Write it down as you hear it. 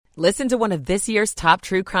Listen to one of this year's top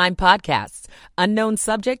true crime podcasts. Unknown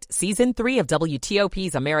Subject, Season 3 of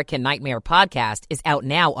WTOP's American Nightmare podcast is out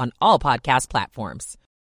now on all podcast platforms.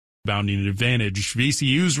 Bounding an advantage.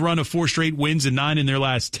 VCU's run of 4 straight wins and 9 in their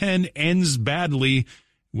last 10 ends badly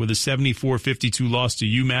with a 74-52 loss to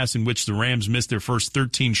UMass, in which the Rams missed their first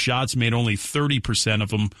 13 shots, made only 30% of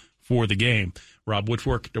them for the game. Rob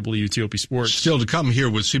Whitworth, WTOP Sports. Still to come here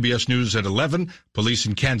with CBS News at 11. Police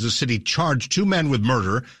in Kansas City charged 2 men with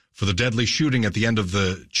murder for the deadly shooting at the end of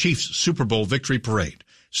the Chiefs Super Bowl victory parade.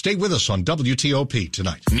 Stay with us on WTOP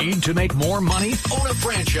tonight. Need to make more money? Own a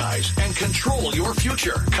franchise and control your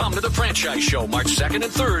future. Come to the Franchise Show March 2nd and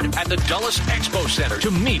 3rd at the Dulles Expo Center to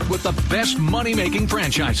meet with the best money-making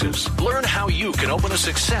franchises. Learn how you can open a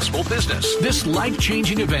successful business. This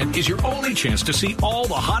life-changing event is your only chance to see all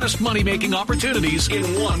the hottest money-making opportunities in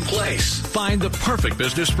one place. Find the perfect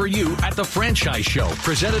business for you at the Franchise Show,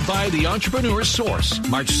 presented by the Entrepreneur's Source.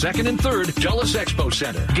 March 2nd and 3rd, Dulles Expo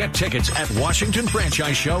Center. Get tickets at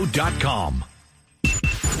WashingtonFranchiseShow.com.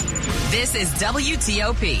 This is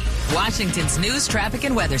WTOP, Washington's news, traffic,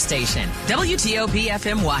 and weather station. WTOP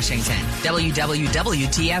FM Washington,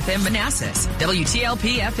 WWWT-FM Manassas,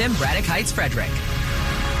 WTLP FM Braddock Heights, Frederick.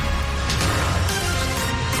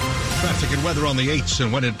 Traffic and weather on the 8s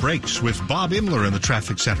and when it breaks with Bob Imler in the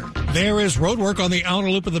traffic center. There is road work on the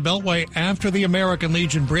outer loop of the Beltway after the American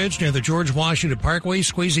Legion Bridge near the George Washington Parkway,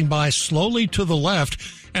 squeezing by slowly to the left.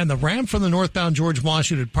 And the ramp from the northbound George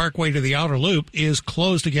Washington Parkway to the outer loop is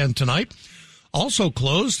closed again tonight. Also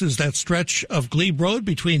closed is that stretch of Glebe Road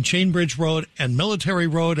between Chainbridge Road and Military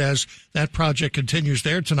Road as that project continues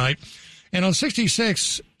there tonight. And on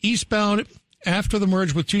 66 eastbound, after the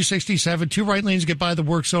merge with 267, 2 right lanes get by the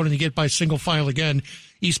work zone and you get by single file again,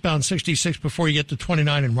 eastbound 66 before you get to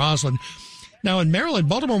 29 in Roslyn. Now in Maryland,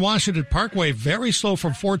 Baltimore-Washington Parkway, very slow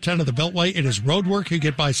from 410 to the Beltway. It is road work. You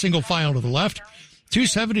get by single file to the left.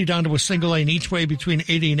 270 down to a single lane each way between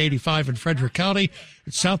 80 and 85 in Frederick County.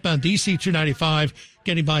 It's southbound DC 295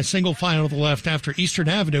 getting by single file to the left after Eastern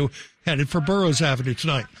Avenue, headed for Burroughs Avenue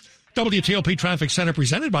tonight. WTOP Traffic Center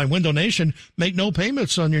presented by Window Nation. Make no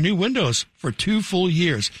payments on your new windows for 2 full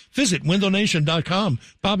years. Visit windownation.com.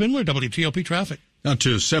 Bob Imler, WTOP Traffic. Now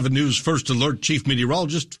to 7 News First Alert Chief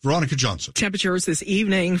Meteorologist Veronica Johnson. Temperatures this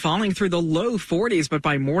evening falling through the low 40s, but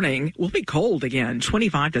by morning will be cold again,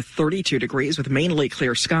 25 to 32 degrees with mainly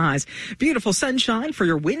clear skies. Beautiful sunshine for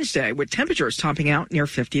your Wednesday with temperatures topping out near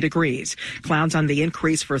 50 degrees. Clouds on the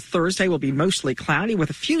increase for Thursday will be mostly cloudy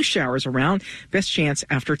with a few showers around. Best chance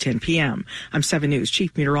after 10 p.m. I'm 7 News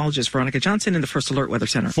Chief Meteorologist Veronica Johnson in the First Alert Weather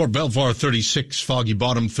Center. For Belvoir 36, Foggy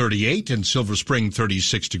Bottom 38, and Silver Spring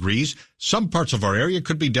 36 degrees. Some parts of our area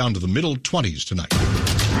could be down to the middle 20s tonight.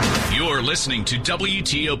 You're listening to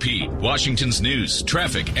WTOP, Washington's news,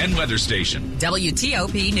 traffic, and weather station.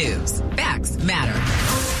 WTOP News. Facts matter.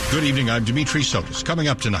 Good evening. I'm Dimitri Sotis. Coming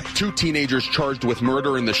up tonight. 2 teenagers charged with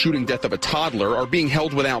murder and the shooting death of a toddler are being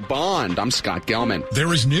held without bond. I'm Scott Gelman.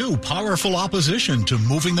 There is new, powerful opposition to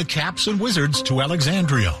moving the Caps and Wizards to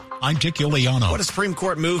Alexandria. I'm Dick Iuliano. What a Supreme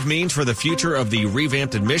Court move means for the future of the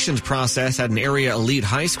revamped admissions process at an area elite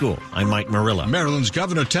high school. I'm Mike Marilla. Maryland's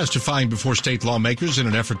governor testifying before state lawmakers in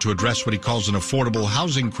an effort to address what he calls an affordable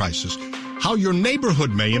housing crisis. How your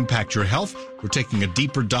neighborhood may impact your health. We're taking a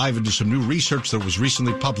deeper dive into some new research that was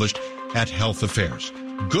recently published at Health Affairs.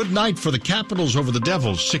 Good night for the Capitals over the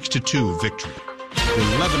Devils, 6-2 victory.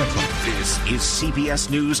 11 o'clock. This is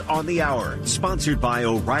CBS News on the Hour, sponsored by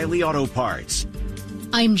O'Reilly Auto Parts.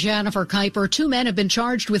 I'm Jennifer Kuiper. 2 men have been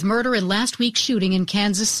charged with murder in last week's shooting in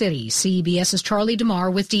Kansas City. CBS's Charlie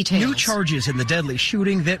DeMar with details. New charges in the deadly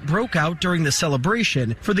shooting that broke out during the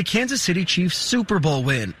celebration for the Kansas City Chiefs Super Bowl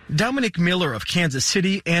win. Dominic Miller of Kansas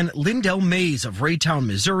City and Lindell Mays of Raytown,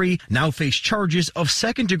 Missouri now face charges of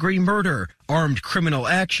second-degree murder, armed criminal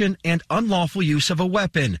action, and unlawful use of a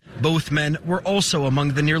weapon. Both men were also among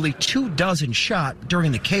the nearly 24 shot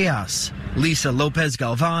during the chaos. Lisa Lopez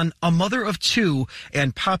Galvan, a mother of 2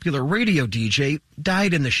 and popular radio DJ,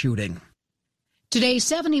 died in the shooting. Today,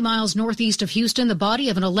 70 miles northeast of Houston, the body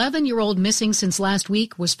of an 11-year-old missing since last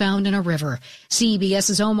week was found in a river.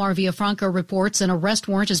 CBS's Omar Villafranca reports an arrest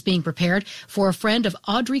warrant is being prepared for a friend of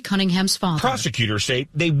Audrey Cunningham's father. Prosecutors say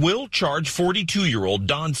they will charge 42-year-old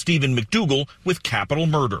Don Stephen McDougal with capital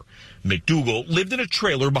murder. McDougal lived in a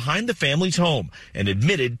trailer behind the family's home and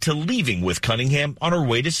admitted to leaving with Cunningham on her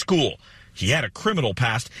way to school. He had a criminal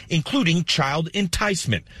past, including child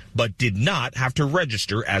enticement, but did not have to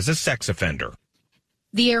register as a sex offender.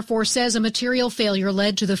 The Air Force says a material failure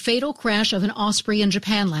led to the fatal crash of an Osprey in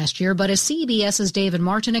Japan last year, but as CBS's David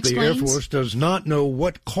Martin explains, the Air Force does not know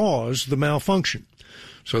what caused the malfunction.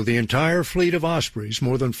 So the entire fleet of Ospreys,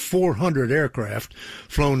 more than 400 aircraft,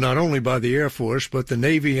 flown not only by the Air Force but the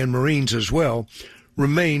Navy and Marines as well,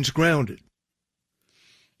 remains grounded.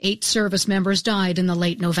 8 service members died in the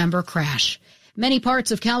late November crash. Many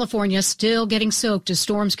parts of California still getting soaked as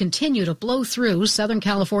storms continue to blow through. Southern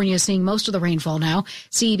California is seeing most of the rainfall now.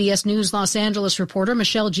 CBS News Los Angeles reporter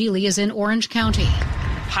Michelle Geely is in Orange County.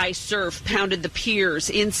 High surf pounded the piers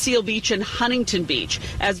in Seal Beach and Huntington Beach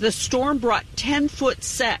as the storm brought 10-foot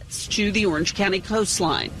sets to the Orange County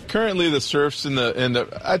coastline. Currently, the surf's in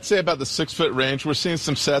the I'd say about the 6-foot range. We're seeing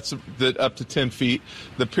some sets that up to 10 feet.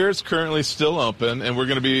 The pier's currently still open, and we're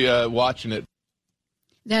going to be watching it.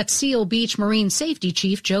 That's Seal Beach Marine Safety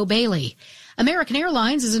Chief Joe Bailey. American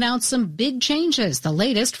Airlines has announced some big changes. The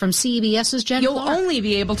latest from CBS's Jen You'll Clark. only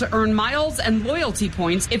be able to earn miles and loyalty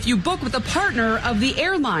points if you book with a partner of the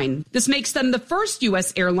airline. This makes them the first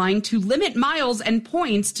U.S. airline to limit miles and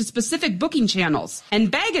points to specific booking channels.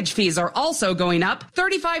 And baggage fees are also going up.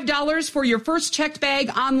 $35 for your first checked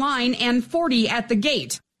bag online and $40 at the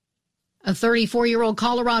gate. A 34-year-old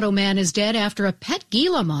Colorado man is dead after a pet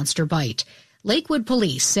Gila monster bite. Lakewood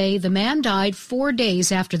police say the man died 4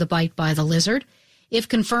 days after the bite by the lizard. If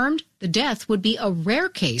confirmed, the death would be a rare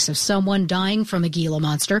case of someone dying from a Gila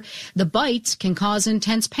monster. The bites can cause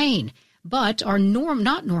intense pain, but are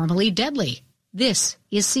not normally deadly. This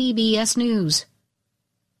is CBS News.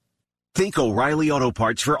 Think O'Reilly Auto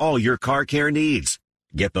Parts for all your car care needs.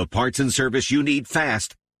 Get the parts and service you need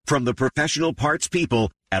fast from the professional parts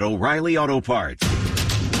people at O'Reilly Auto Parts.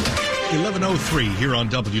 11:03 here on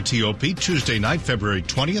WTOP, Tuesday night, February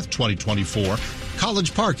 20th, 2024.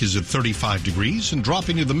 College Park is at 35 degrees and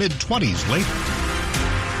dropping to the mid-20s later.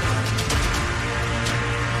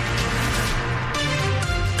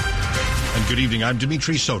 And good evening, I'm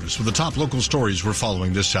Dimitri Sotis with the top local stories we're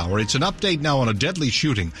following this hour. It's an update now on a deadly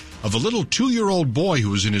shooting of a little 2-year-old boy who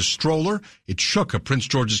was in his stroller. It shook a Prince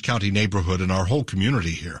George's County neighborhood and our whole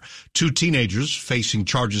community here. 2 teenagers facing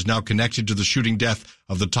charges now connected to the shooting death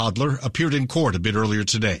of the toddler appeared in court a bit earlier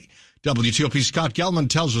today. WTOP's Scott Gelman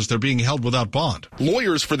tells us they're being held without bond.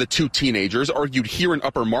 Lawyers for the 2 teenagers argued here in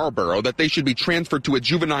Upper Marlboro that they should be transferred to a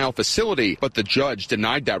juvenile facility, but the judge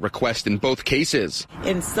denied that request in both cases.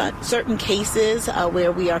 In certain cases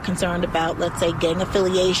where we are concerned about, let's say, gang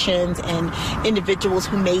affiliations and individuals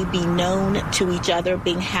who may be known to each other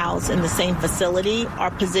being housed in the same facility, our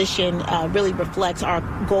position really reflects our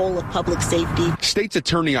goal of public safety. State's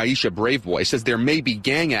Attorney Aisha Braveboy says there may be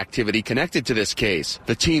gang activity connected to this case.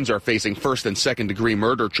 The teens are facing first and second degree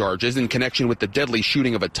murder charges in connection with the deadly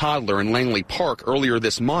shooting of a toddler in Langley Park earlier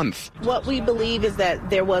this month. What we believe is that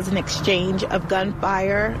there was an exchange of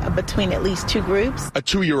gunfire between at least 2 groups. A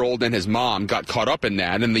 2-year-old and his mom got caught up in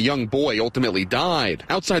that, and the young boy ultimately died.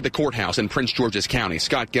 Outside the courthouse in Prince George's County,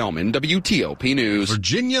 Scott Gelman, WTOP News.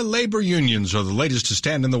 Virginia labor unions are the latest to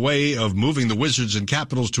stand in the way of moving the Wizards and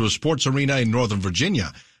Capitals to a sports arena in Northern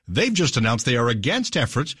Virginia. They've just announced they are against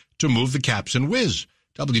efforts to move the Caps and Wiz.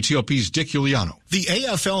 WTOP's Dick Giuliano. The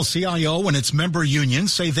AFL-CIO and its member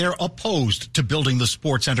unions say they're opposed to building the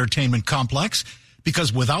sports entertainment complex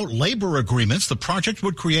because without labor agreements, the project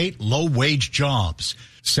would create low-wage jobs.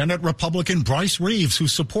 Senate Republican Bryce Reeves, who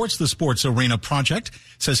supports the sports arena project,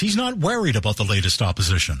 says he's not worried about the latest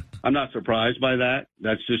opposition. I'm not surprised by that.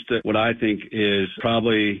 That's just what I think is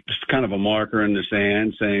probably just kind of a marker in the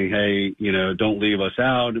sand saying, hey, don't leave us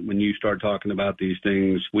out. When you start talking about these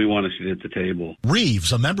things, we want to sit at the table.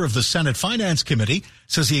 Reeves, a member of the Senate Finance Committee,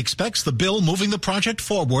 says he expects the bill moving the project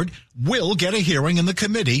forward will get a hearing in the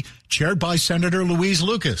committee chaired by Senator Louise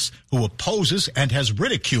Lucas, who opposes and has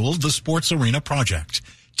ridiculed the sports arena project.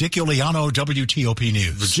 Dick Giuliano, WTOP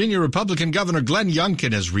News. Virginia Republican Governor Glenn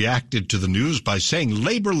Youngkin has reacted to the news by saying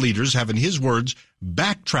labor leaders have, in his words,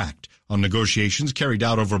 backtracked on negotiations carried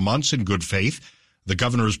out over months in good faith. The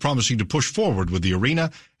governor is promising to push forward with the arena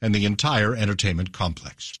and the entire entertainment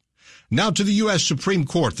complex. Now to the U.S. Supreme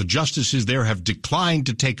Court. The justices there have declined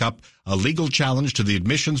to take up a legal challenge to the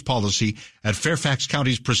admissions policy at Fairfax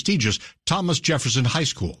County's prestigious Thomas Jefferson High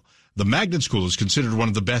School. The magnet school is considered one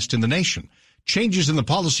of the best in the nation. Changes in the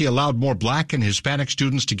policy allowed more black and Hispanic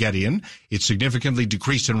students to get in. It significantly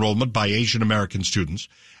decreased enrollment by Asian American students.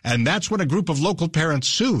 And that's when a group of local parents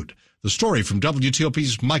sued. The story from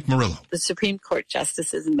WTOP's Mike Murillo. The Supreme Court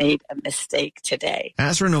justices made a mistake today.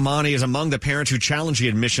 Asra Nomani is among the parents who challenged the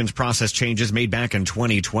admissions process changes made back in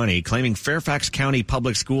 2020, claiming Fairfax County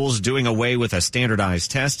Public Schools doing away with a standardized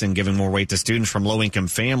test and giving more weight to students from low-income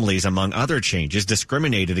families, among other changes,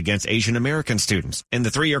 discriminated against Asian American students. In the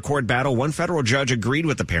 3-year court battle, one federal judge agreed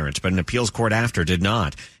with the parents, but an appeals court after did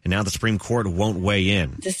not. And now the Supreme Court won't weigh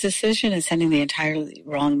in. This decision is sending the entirely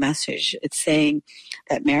wrong message. It's saying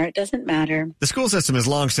that merit doesn't matter. The school system has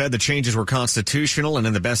long said the changes were constitutional and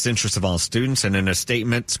in the best interest of all students. And in a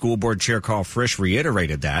statement, School Board Chair Carl Frisch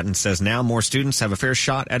reiterated that and says now more students have a fair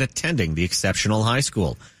shot at attending the exceptional high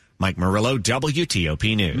school. Mike Murillo,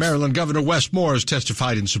 WTOP News. Maryland Governor Wes Moore has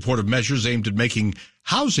testified in support of measures aimed at making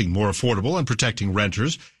housing more affordable and protecting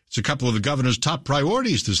renters. It's a couple of the governor's top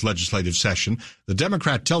priorities this legislative session. The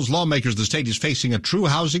Democrat tells lawmakers the state is facing a true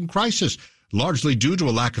housing crisis, largely due to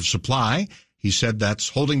a lack of supply. He said that's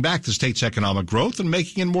holding back the state's economic growth and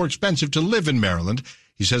making it more expensive to live in Maryland.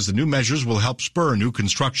 He says the new measures will help spur new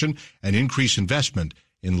construction and increase investment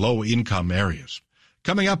in low-income areas.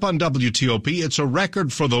 Coming up on WTOP, it's a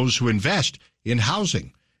record for those who invest in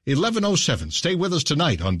housing. 11:07. Stay with us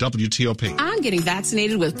tonight on WTOP. I'm getting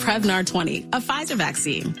vaccinated with Prevnar 20, a Pfizer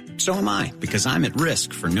vaccine. So am I, because I'm at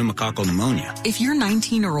risk for pneumococcal pneumonia. If you're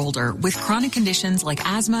 19 or older with chronic conditions like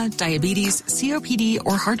asthma, diabetes, COPD,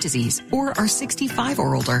 or heart disease, or are 65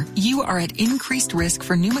 or older, you are at increased risk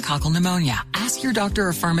for pneumococcal pneumonia. Ask your doctor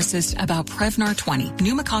or pharmacist about Prevnar 20,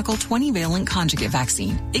 pneumococcal 20-valent conjugate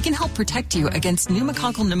vaccine. It can help protect you against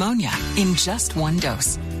pneumococcal pneumonia in just one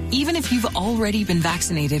dose. Even if you've already been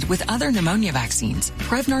vaccinated with other pneumonia vaccines,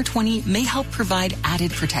 Prevnar 20 may help provide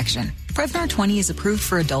added protection. Prevnar 20 is approved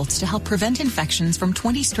for adults to help prevent infections from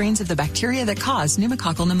 20 strains of the bacteria that cause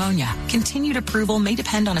pneumococcal pneumonia. Continued approval may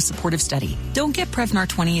depend on a supportive study. Don't get Prevnar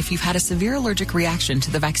 20 if you've had a severe allergic reaction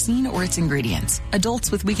to the vaccine or its ingredients.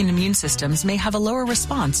 Adults with weakened immune systems may have a lower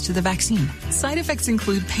response to the vaccine. Side effects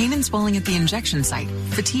include pain and swelling at the injection site,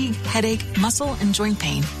 fatigue, headache, muscle, and joint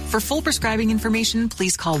pain. For full prescribing information,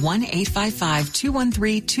 please call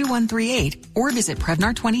 1-855-213-2138 or visit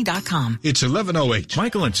Prevnar20.com. It's 11:08.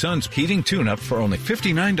 Michael and Son's heating tune-up for only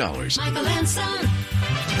 $59. Michael and Son.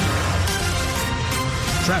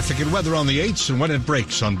 Traffic and weather on the 8s and when it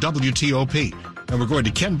breaks on WTOP. And we're going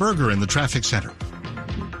to Ken Berger in the traffic center.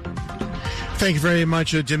 Thank you very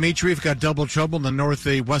much, Dimitri. We've got double trouble in the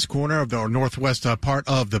northwest corner of the northwest part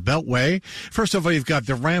of the Beltway. First of all, you've got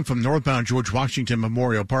the ramp from northbound George Washington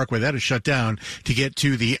Memorial Parkway. That is shut down to get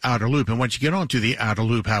to the outer loop. And once you get onto the outer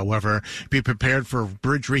loop, however, be prepared for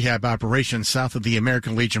bridge rehab operations south of the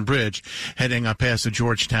American Legion Bridge, heading up past the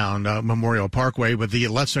Georgetown Memorial Parkway with the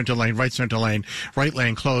left center lane, right center lane, right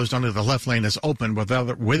lane closed. Only the left lane is open with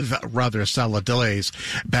rather solid delays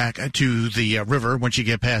back to the river. Once you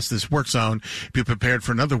get past this work zone, be prepared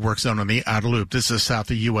for another work zone on the outer loop. This is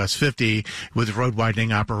south of US 50 with road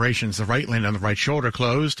widening operations. The right lane on the right shoulder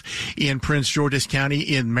closed. In Prince George's County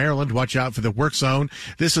in Maryland, watch out for the work zone.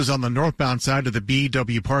 This is on the northbound side of the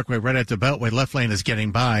BW Parkway right at the Beltway. Left lane is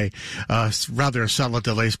getting by. Rather solid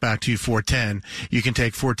delays back to 410. You can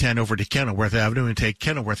take 410 over to Kenilworth Avenue and take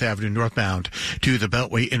Kenilworth Avenue northbound to the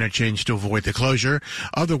Beltway interchange to avoid the closure.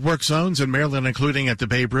 Other work zones in Maryland, including at the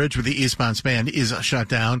Bay Bridge where the eastbound span is shut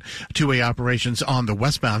down. Two-way operations on the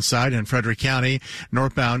westbound side in Frederick County,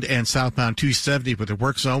 northbound and southbound 270 with the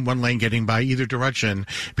work zone, one lane getting by either direction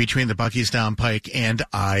between the Buckystown Pike and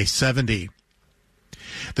I-70.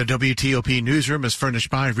 The WTOP newsroom is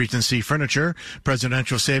furnished by Regency Furniture.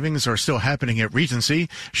 Presidential savings are still happening at Regency.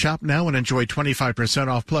 Shop now and enjoy 25%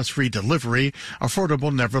 off plus free delivery.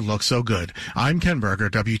 Affordable never looks so good. I'm Ken Berger,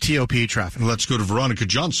 WTOP Traffic. Let's go to Veronica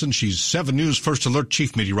Johnson. She's 7 News First Alert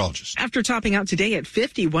Chief Meteorologist. After topping out today at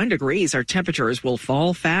 51 degrees, our temperatures will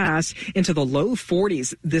fall fast into the low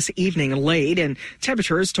 40s this evening late, and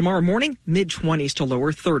temperatures tomorrow morning, mid-20s to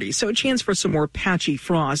lower 30s. So a chance for some more patchy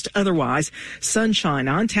frost. Otherwise, sunshine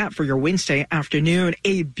on tap for your Wednesday afternoon.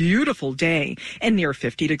 A beautiful day and near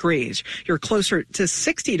 50 degrees. You're closer to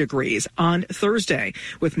 60 degrees on Thursday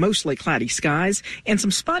with mostly cloudy skies and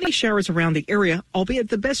some spotty showers around the area, albeit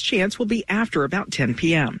the best chance will be after about 10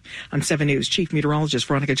 p.m. I'm 7 News Chief Meteorologist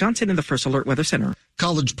Veronica Johnson in the First Alert Weather Center.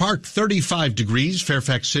 College Park, 35 degrees.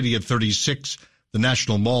 Fairfax City at 36. The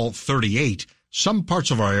National Mall, 38. Some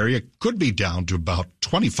parts of our area could be down to about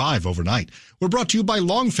 25 overnight. We're brought to you by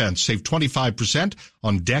Long Fence. Save 25%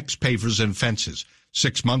 on decks, pavers, and fences.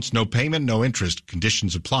 6 months, no payment, no interest.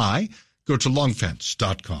 Conditions apply. Go go to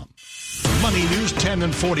longfence.com. Money News, 10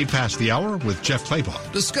 and 40 past the hour with Jeff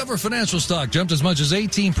Claybaugh. Discover Financial stock jumped as much as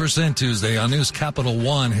 18% Tuesday on news Capital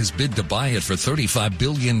One has bid to buy it for $35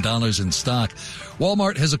 billion in stock.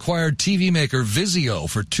 Walmart has acquired TV maker Vizio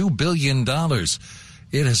for $2 billion.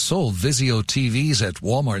 It has sold Vizio TVs at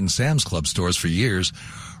Walmart and Sam's Club stores for years.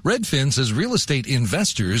 Redfin says real estate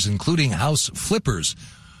investors, including house flippers,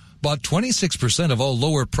 bought 26% of all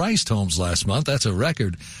lower-priced homes last month. That's a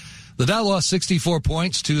record. The Dow lost 64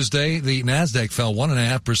 points Tuesday. The Nasdaq fell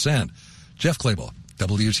 1.5%. Jeff Claybaugh,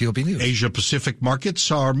 WTOP News. Asia-Pacific markets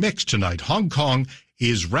are mixed tonight. Hong Kong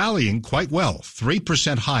is rallying quite well,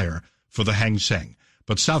 3% higher for the Hang Seng.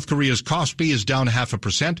 But South Korea's Kospi is down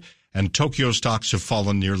 0.5%, and Tokyo stocks have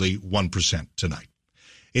fallen nearly 1% tonight.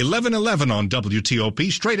 11:11 on WTOP.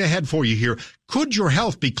 Straight ahead for you here. Could your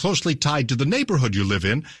health be closely tied to the neighborhood you live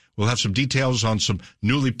in? We'll have some details on some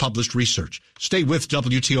newly published research. Stay with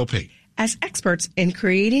WTOP. As experts in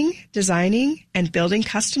creating, designing, and building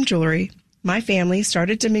custom jewelry, my family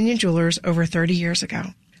started Dominion Jewelers over 30 years ago.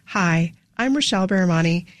 Hi, I'm Rochelle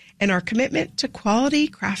Baramani, and our commitment to quality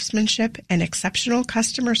craftsmanship and exceptional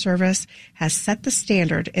customer service has set the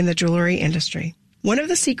standard in the jewelry industry. One of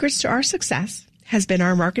the secrets to our success has been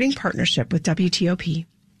our marketing partnership with WTOP.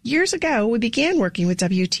 Years ago, we began working with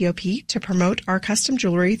WTOP to promote our custom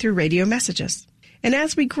jewelry through radio messages. And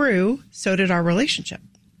as we grew, so did our relationship.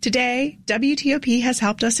 Today, WTOP has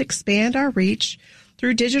helped us expand our reach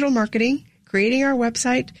through digital marketing, creating our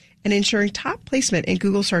website, and ensuring top placement in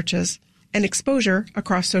Google searches and exposure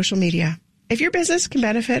across social media. If your business can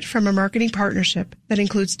benefit from a marketing partnership that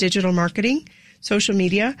includes digital marketing, social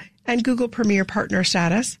media, and Google Premier Partner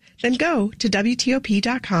status, then go to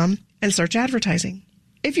WTOP.com and search advertising.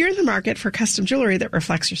 If you're in the market for custom jewelry that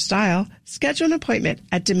reflects your style, schedule an appointment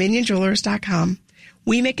at DominionJewelers.com.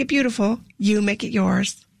 We make it beautiful. You make it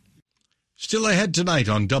yours. Still ahead tonight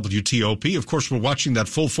on WTOP. Of course, we're watching that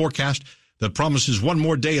full forecast that promises one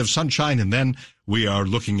more day of sunshine, and then we are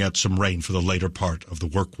looking at some rain for the later part of the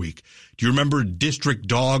work week. Do you remember District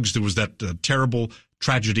Dogs? There was that terrible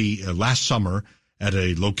tragedy last summer at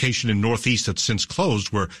a location in Northeast that's since closed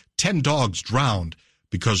where 10 dogs drowned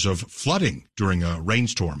because of flooding during a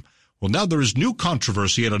rainstorm. Well, now there is new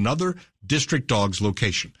controversy at another District Dogs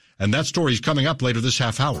location. And that story is coming up later this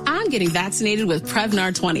half hour. I'm getting vaccinated with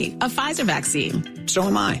Prevnar 20, a Pfizer vaccine. So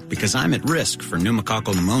am I, because I'm at risk for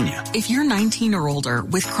pneumococcal pneumonia. If you're 19 or older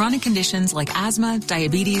with chronic conditions like asthma,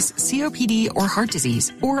 diabetes, COPD, or heart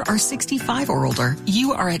disease, or are 65 or older,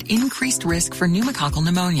 you are at increased risk for pneumococcal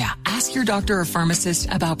pneumonia. Ask your doctor or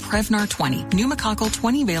pharmacist about Prevnar 20, pneumococcal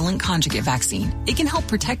 20-valent conjugate vaccine. It can help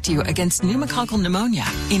protect you against pneumococcal pneumonia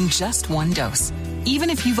in just one dose.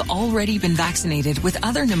 Even if you've already been vaccinated with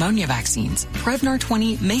other pneumonia vaccines, Prevnar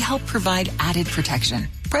 20 may help provide added protection.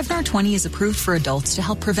 Prevnar 20 is approved for adults to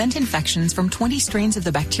help prevent infections from 20 strains of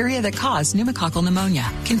the bacteria that cause pneumococcal pneumonia.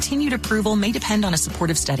 Continued approval may depend on a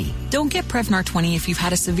supportive study. Don't get Prevnar 20 if you've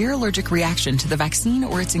had a severe allergic reaction to the vaccine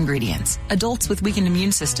or its ingredients. Adults with weakened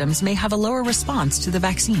immune systems may have a lower response to the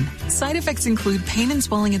vaccine. Side effects include pain and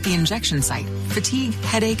swelling at the injection site, fatigue,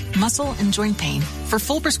 headache, muscle, and joint pain. For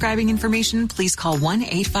full prescribing information, please call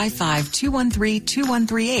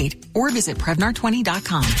 1-855-213-2138 or visit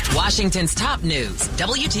Prevnar20.com. Washington's top news,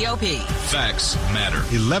 WTOP. Facts matter.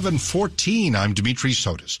 11:14. I'm Dimitri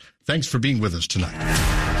Sotis. Thanks for being with us tonight.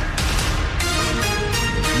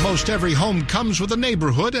 Most every home comes with a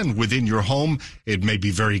neighborhood, and within your home, it may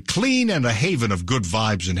be very clean and a haven of good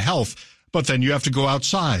vibes and health. But then you have to go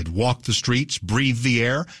outside, walk the streets, breathe the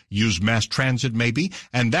air, use mass transit maybe,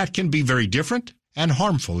 and that can be very different and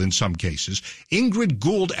harmful in some cases. Ingrid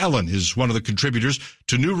Gould-Ellen is one of the contributors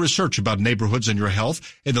to new research about neighborhoods and your health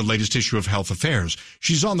in the latest issue of Health Affairs.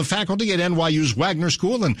 She's on the faculty at NYU's Wagner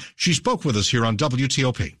School, and she spoke with us here on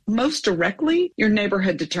WTOP. Most directly, your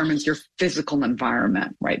neighborhood determines your physical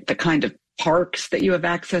environment, right? The kind of parks that you have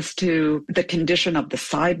access to, the condition of the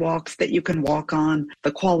sidewalks that you can walk on,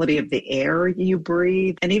 the quality of the air you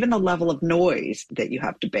breathe, and even the level of noise that you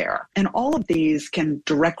have to bear. And all of these can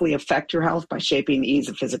directly affect your health by shaping the ease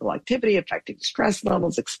of physical activity, affecting stress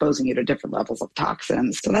levels, exposing you to different levels of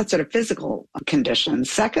toxins. So that's sort of physical conditions.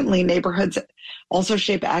 Secondly, neighborhoods also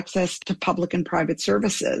shape access to public and private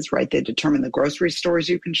services, right? They determine the grocery stores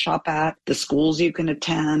you can shop at, the schools you can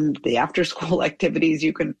attend, the after-school activities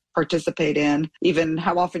you can participate in, even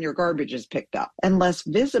how often your garbage is picked up. And less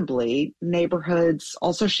visibly, neighborhoods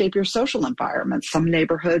also shape your social environment. Some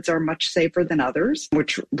neighborhoods are much safer than others,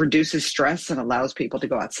 which reduces stress and allows people to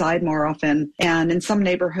go outside more often. And in some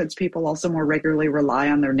neighborhoods, people also more regularly rely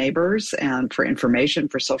on their neighbors and for information,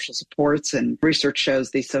 for social supports. And research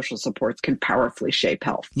shows these social supports can powerfully hopefully shape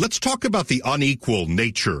health. Let's talk about the unequal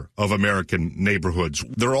nature of American neighborhoods.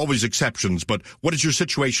 There are always exceptions, but what is your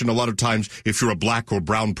situation a lot of times if you're a black or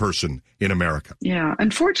brown person in America? Yeah,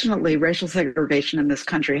 unfortunately, racial segregation in this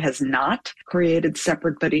country has not created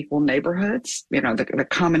separate but equal neighborhoods. You know, the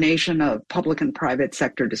combination of public and private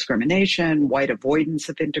sector discrimination, white avoidance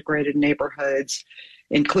of integrated neighborhoods,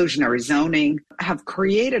 inclusionary zoning have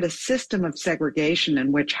created a system of segregation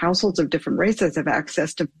in which households of different races have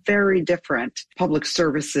access to very different public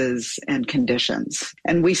services and conditions.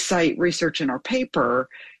 And we cite research in our paper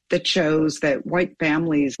that shows that white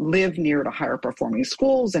families live near to higher performing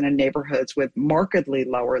schools and in neighborhoods with markedly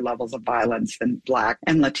lower levels of violence than Black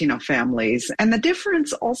and Latino families. And the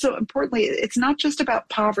difference also, importantly, it's not just about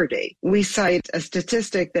poverty. We cite a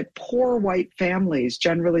statistic that poor white families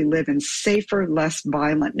generally live in safer, less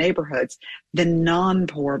violent neighborhoods than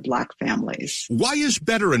non-poor Black families. Why is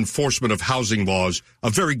better enforcement of housing laws a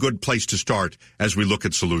very good place to start as we look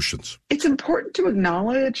at solutions? It's important to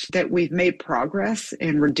acknowledge that we've made progress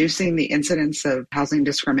in reducing the incidence of housing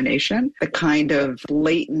discrimination. The kind of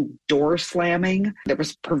blatant door slamming that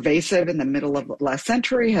was pervasive in the middle of the last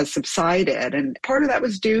century has subsided. And part of that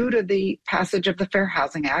was due to the passage of the Fair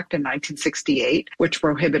Housing Act in 1968, which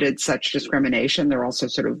prohibited such discrimination. There are also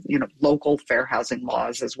sort of, local fair housing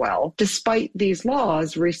laws as well. Despite these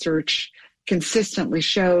laws, research consistently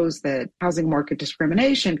shows that housing market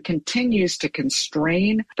discrimination continues to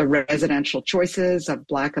constrain the residential choices of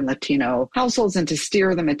Black and Latino households and to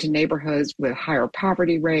steer them into neighborhoods with higher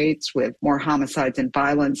poverty rates, with more homicides and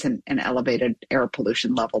violence and elevated air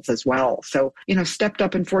pollution levels as well. So, stepped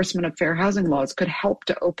up enforcement of fair housing laws could help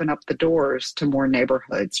to open up the doors to more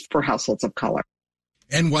neighborhoods for households of color.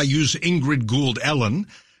 NYU's Ingrid Gould-Ellen.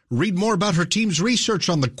 Read more about her team's research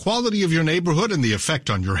on the quality of your neighborhood and the effect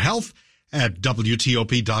on your health at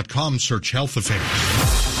WTOP.com. Search Health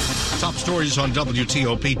Affairs. Top stories on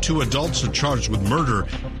WTOP. 2 adults are charged with murder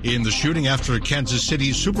in the shooting after Kansas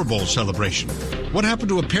City's Super Bowl celebration. What happened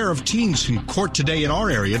to a pair of teens in court today in our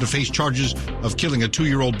area to face charges of killing a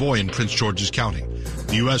 2-year-old boy in Prince George's County?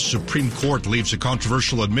 The U.S. Supreme Court leaves a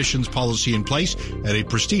controversial admissions policy in place at a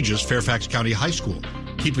prestigious Fairfax County high school.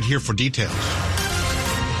 Keep it here for details.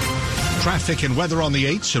 Traffic and weather on the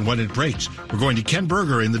 8s and when it breaks. We're going to Ken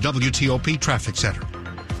Berger in the WTOP Traffic Center.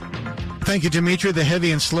 Thank you, Dimitri. The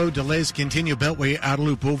heavy and slow delays continue Beltway outer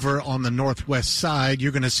loop over on the northwest side.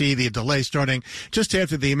 You're going to see the delay starting just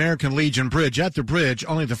after the American Legion Bridge. At the bridge,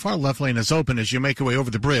 only the far left lane is open as you make your way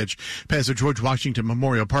over the bridge past the George Washington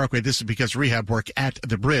Memorial Parkway. This is because rehab work at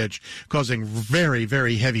the bridge causing very,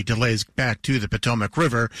 very heavy delays back to the Potomac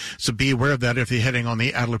River. So be aware of that if you're heading on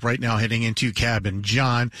the outer loop right now, heading into Cabin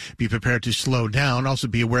John. Be prepared to slow down. Also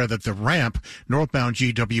be aware that the ramp northbound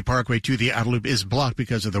GW Parkway to the outer loop is blocked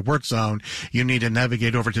because of the work zone. You need to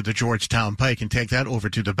navigate over to the Georgetown Pike and take that over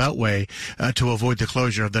to the Beltway to avoid the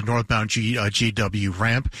closure of the northbound GW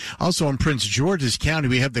ramp. Also in Prince George's County,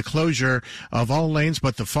 we have the closure of all lanes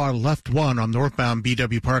but the far left one on northbound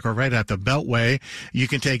BW Park or right at the Beltway. You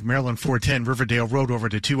can take Maryland 410 Riverdale Road over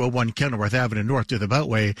to 201 Kenilworth Avenue North to the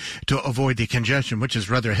Beltway to avoid the congestion, which is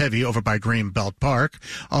rather heavy over by Greenbelt Park.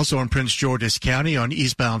 Also in Prince George's County on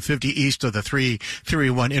eastbound 50 east of the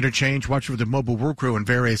 331 interchange, watch for the mobile work crew in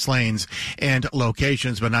various lanes and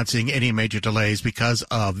locations, but not seeing any major delays because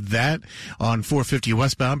of that. On 450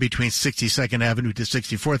 westbound between 62nd Avenue to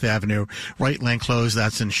 64th Avenue, right lane closed.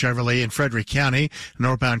 That's in Chevrolet in Frederick County.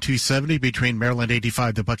 Northbound 270 between Maryland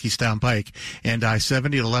 85 to Buckystown Pike and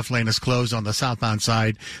I-70. The left lane is closed on the southbound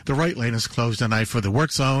side. The right lane is closed tonight for the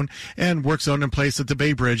work zone, and work zone in place at the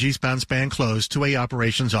Bay Bridge. Eastbound span closed. Two-way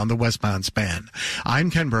operations on the westbound span. I'm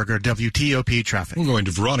Ken Berger, WTOP Traffic. We're going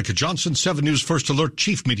to Veronica Johnson, 7 News First Alert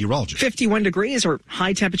Chief Meteorologist. 51 degrees or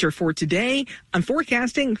high temperature for today. I'm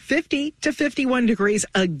forecasting 50 to 51 degrees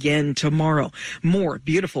again tomorrow. More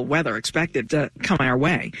beautiful weather expected to come our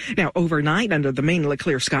way. Now, overnight, under the mainly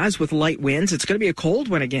clear skies with light winds, it's going to be a cold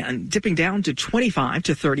one again, dipping down to 25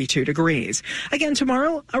 to 32 degrees. Again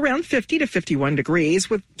tomorrow, around 50 to 51 degrees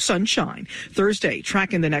with sunshine. Thursday,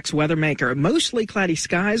 tracking the next weather maker, mostly cloudy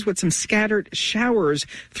skies with some scattered showers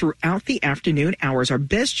throughout the afternoon hours. Our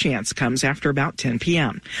best chance comes after about 10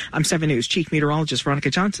 p.m. I'm 7 News Chief Meteorologist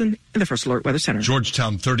Veronica Johnson in the First Alert Weather Center.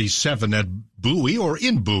 Georgetown 37 at Bowie, or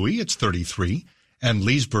in Bowie, it's 33. And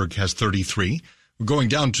Leesburg has 33. We're going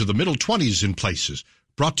down to the middle 20s in places.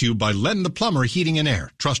 Brought to you by Len the Plumber Heating and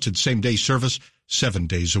Air. Trusted same-day service 7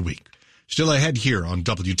 days a week. Still ahead here on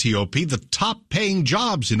WTOP, the top-paying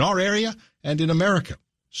jobs in our area and in America.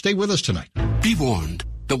 Stay with us tonight. Be warned.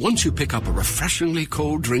 that once you pick up a refreshingly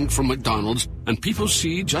cold drink from McDonald's and people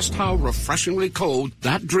see just how refreshingly cold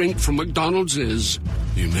that drink from McDonald's is,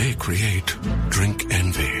 you may create drink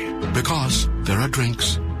envy. Because there are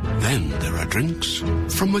drinks. Then there are drinks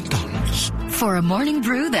from McDonald's. For a morning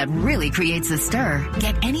brew that really creates a stir,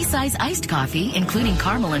 get any size iced coffee, including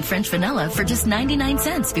caramel and French vanilla, for just 99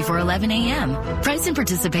 cents before 11 a.m. Price and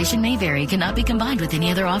participation may vary. Cannot be combined with any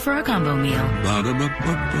other offer or combo meal.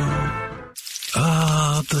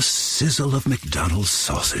 Ah, the sizzle of McDonald's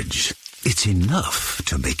sausage. It's enough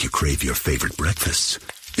to make you crave your favorite breakfasts.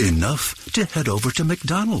 Enough to head over to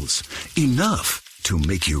McDonald's. Enough to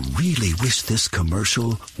make you really wish this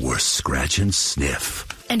commercial were scratch and sniff.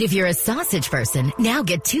 And if you're a sausage person, now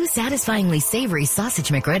get 2 satisfyingly savory sausage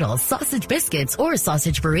McGriddles, sausage biscuits, or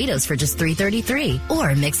sausage burritos for just $3.33.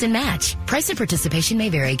 Or mix and match. Price and participation may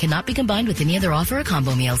vary. Cannot be combined with any other offer or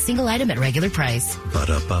combo meal. Single item at regular price.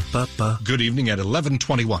 Ba-da-ba-ba-ba. Good evening at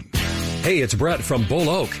 11:21. Hey, it's Brett from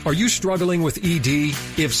Bull Oak. Are you struggling with ED?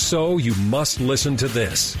 If so, you must listen to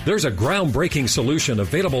this. There's a groundbreaking solution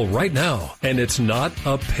available right now, and it's not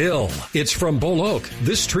a pill. It's from Bull Oak.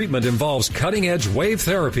 This treatment involves cutting-edge wave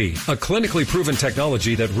therapy, a clinically proven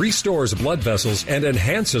technology that restores blood vessels and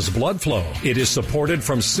enhances blood flow. It is supported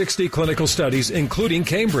from 60 clinical studies, including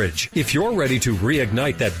Cambridge. If you're ready to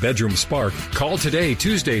reignite that bedroom spark, call today,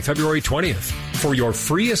 Tuesday, February 20th, for your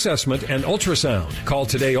free assessment and ultrasound. Call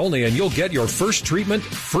today only, and you'll get your first treatment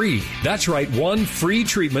free. That's right, one free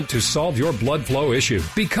treatment to solve your blood flow issue.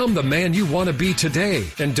 Become the man you want to be today,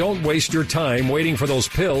 and don't waste your time waiting for those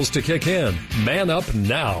pills to kick in. Man up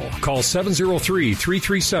now. Call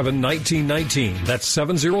 703-337-1919. That's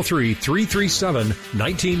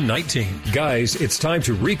 703-337-1919. Guys, it's time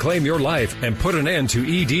to reclaim your life and put an end to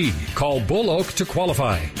ED. Call Bull Oak to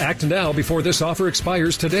qualify. Act now before this offer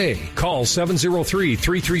expires today. Call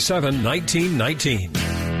 703-337-1919.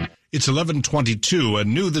 It's 11:22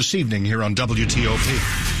 and new this evening here on WTOP.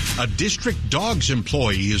 A district dogs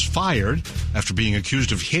employee is fired after being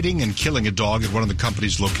accused of hitting and killing a dog at one of the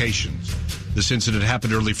company's locations. This incident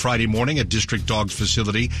happened early Friday morning at District Dogs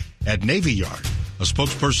facility at Navy Yard. A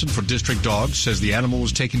spokesperson for District Dogs says the animal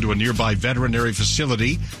was taken to a nearby veterinary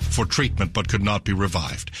facility for treatment but could not be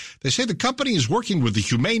revived. They say the company is working with the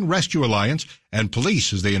Humane Rescue Alliance and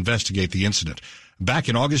police as they investigate the incident. Back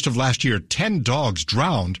in August of last year, 10 dogs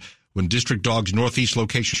drowned when District Dogs' northeast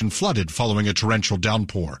location flooded following a torrential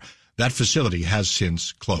downpour. That facility has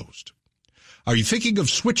since closed. Are you thinking of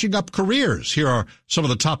switching up careers? Here are some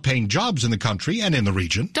of the top-paying jobs in the country and in the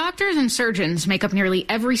region. Doctors and surgeons make up nearly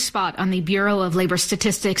every spot on the Bureau of Labor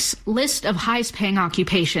Statistics list of highest-paying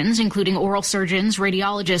occupations, including oral surgeons,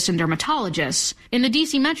 radiologists, and dermatologists. In the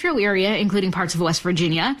D.C. metro area, including parts of West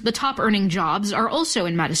Virginia, the top-earning jobs are also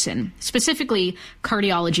in medicine, specifically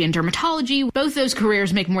cardiology and dermatology. Both those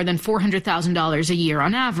careers make more than $400,000 a year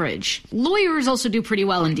on average. Lawyers also do pretty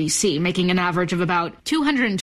well in D.C., making an average of about $220,000